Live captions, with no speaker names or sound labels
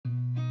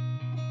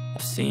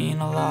I've seen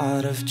a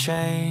lot of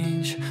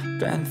change,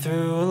 been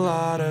through a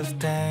lot of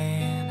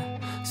pain.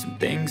 Some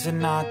things are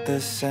not the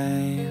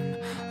same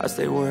as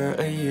they were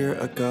a year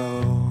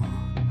ago,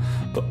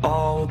 but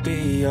all will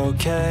be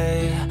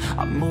okay.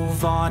 I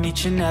move on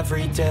each and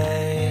every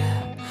day.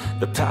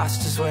 The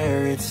past is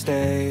where it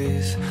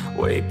stays,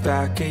 way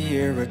back a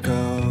year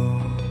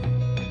ago.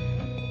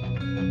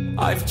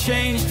 I've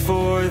changed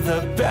for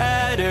the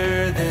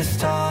better this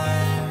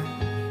time.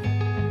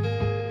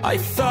 I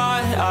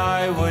thought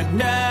I would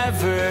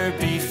never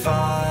be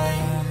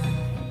fine.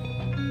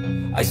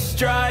 I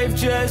strive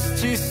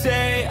just to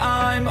say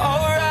I'm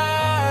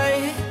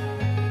alright,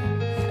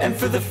 and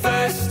for the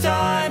first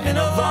time in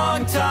a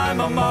long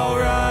time I'm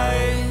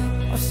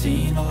alright. I've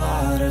seen a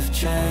lot of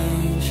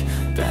change,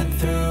 been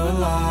through a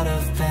lot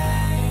of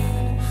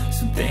pain.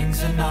 Some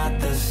things are not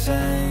the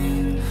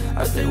same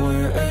as they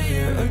were a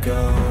year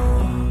ago,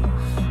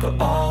 but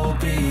all will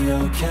be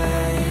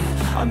okay.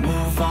 I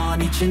move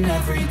on each and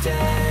every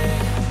day.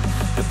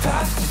 The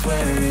past is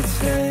where it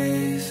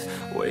stays,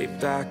 way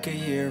back a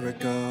year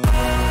ago.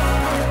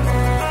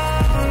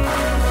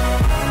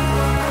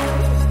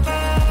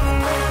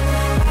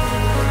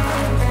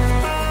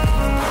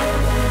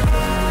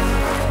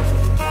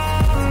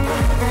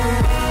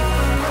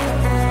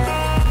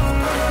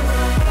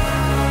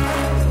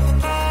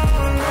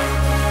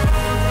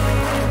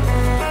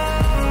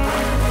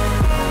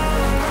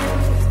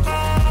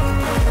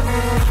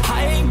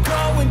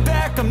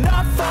 I'm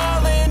not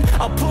falling,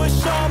 I'll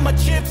push all my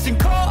chips and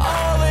call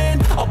all in.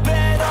 I'll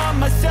bet on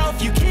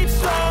myself, you keep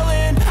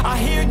stalling. I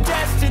hear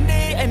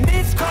destiny and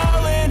it's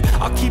calling.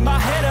 I'll keep my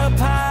head up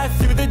high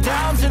through the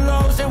downs and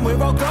lows, and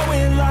we're all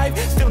going life.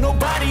 Still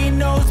nobody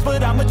knows,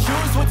 but I'ma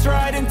choose what's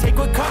right and take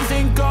what comes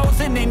and goes.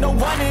 And ain't no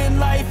one in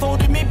life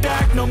holding me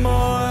back no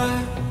more.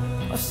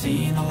 I've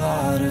seen a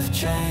lot of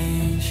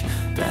change,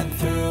 been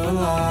through a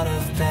lot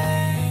of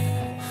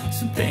pain.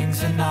 Some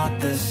things are not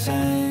the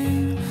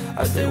same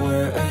as they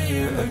were a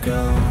year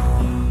ago,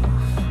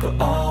 but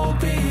all will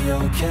be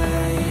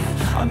okay.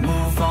 I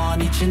move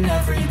on each and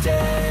every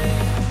day.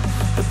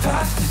 The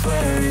past is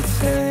where it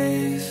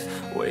stays,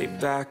 way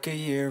back a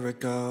year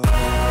ago.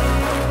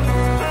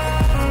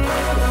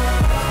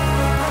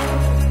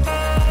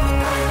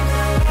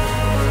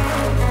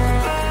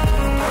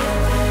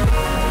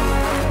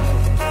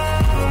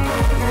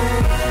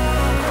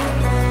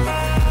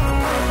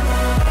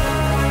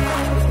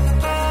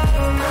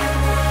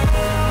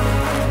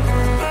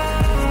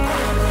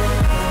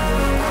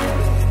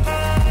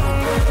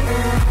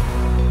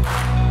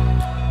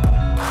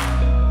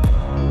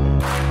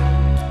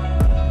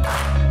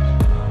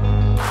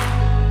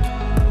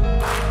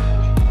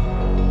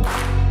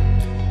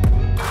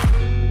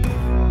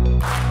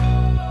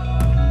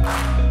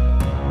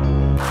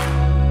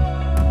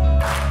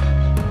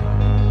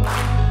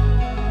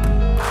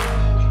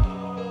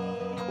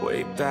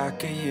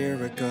 Back a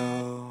year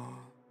ago.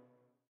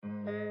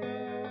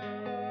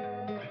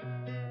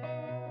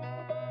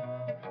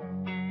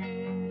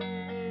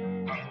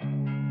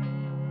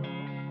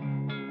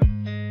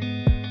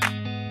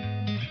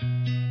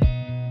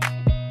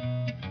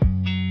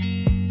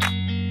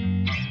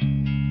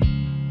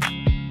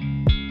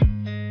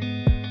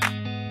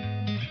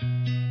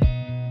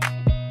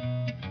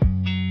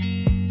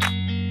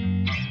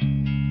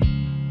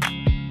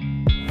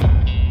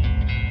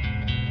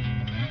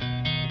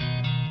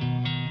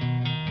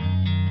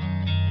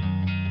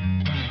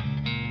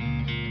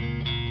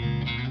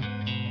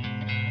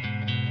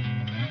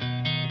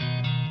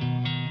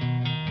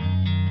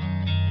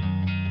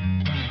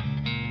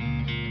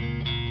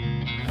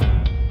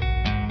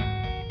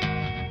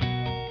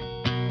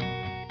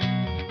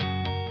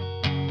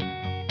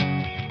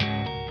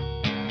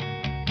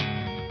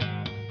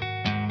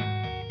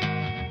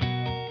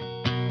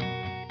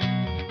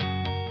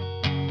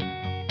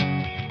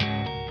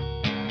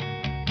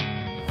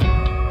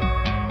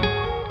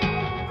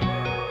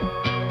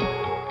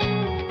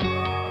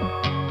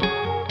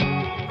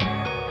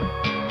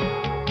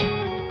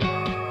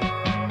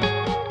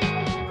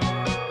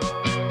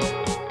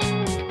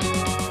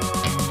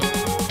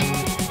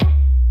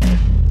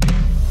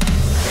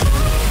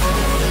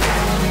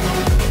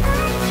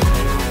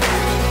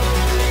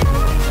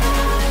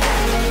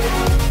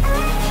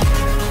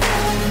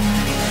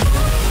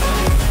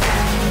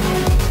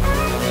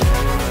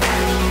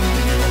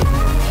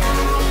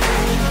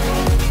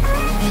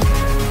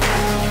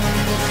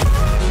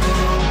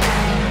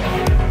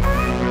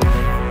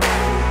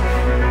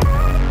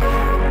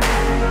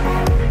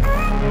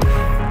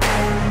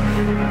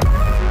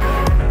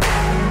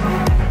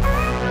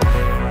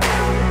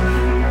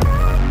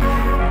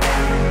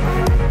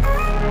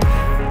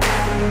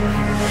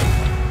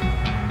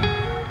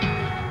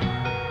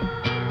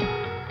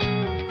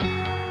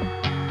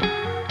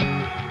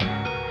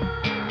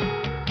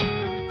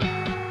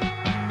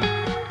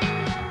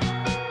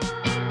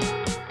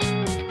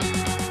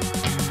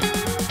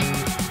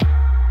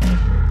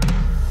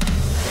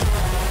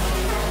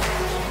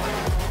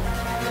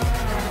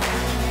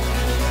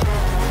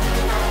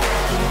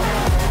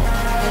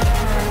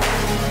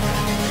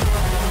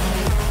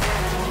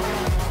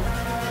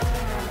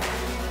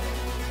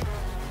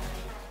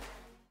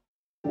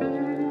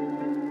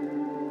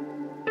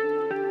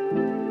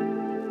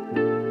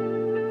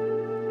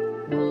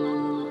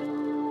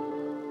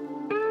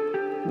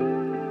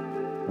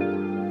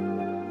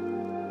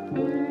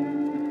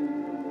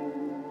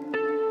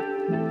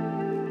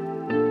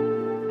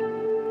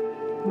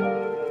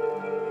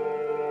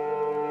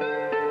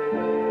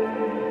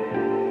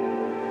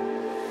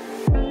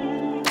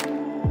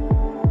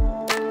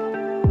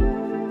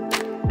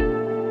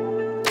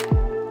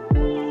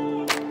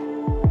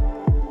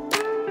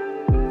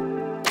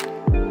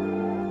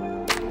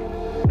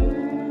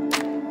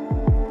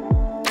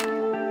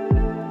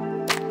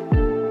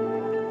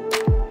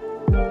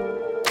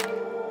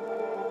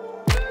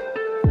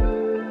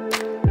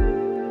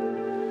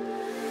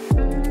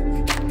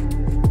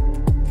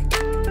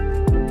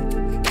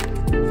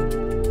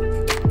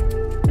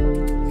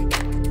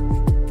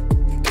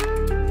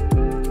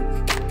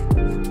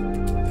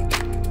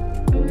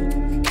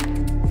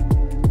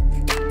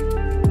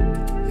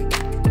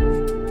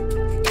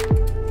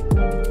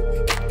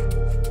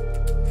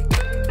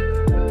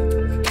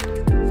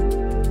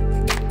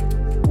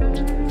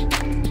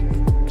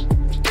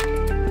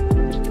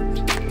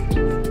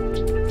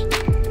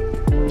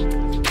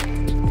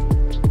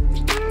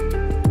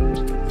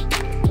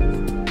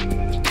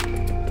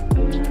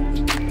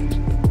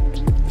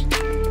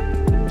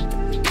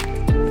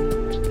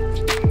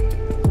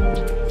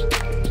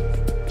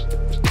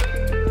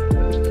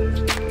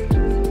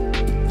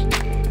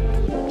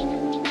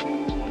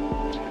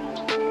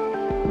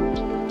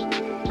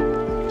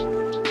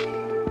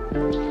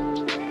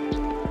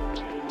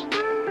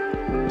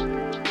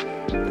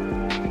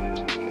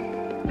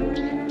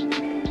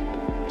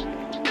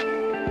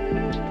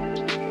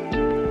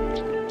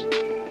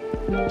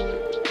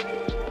 you.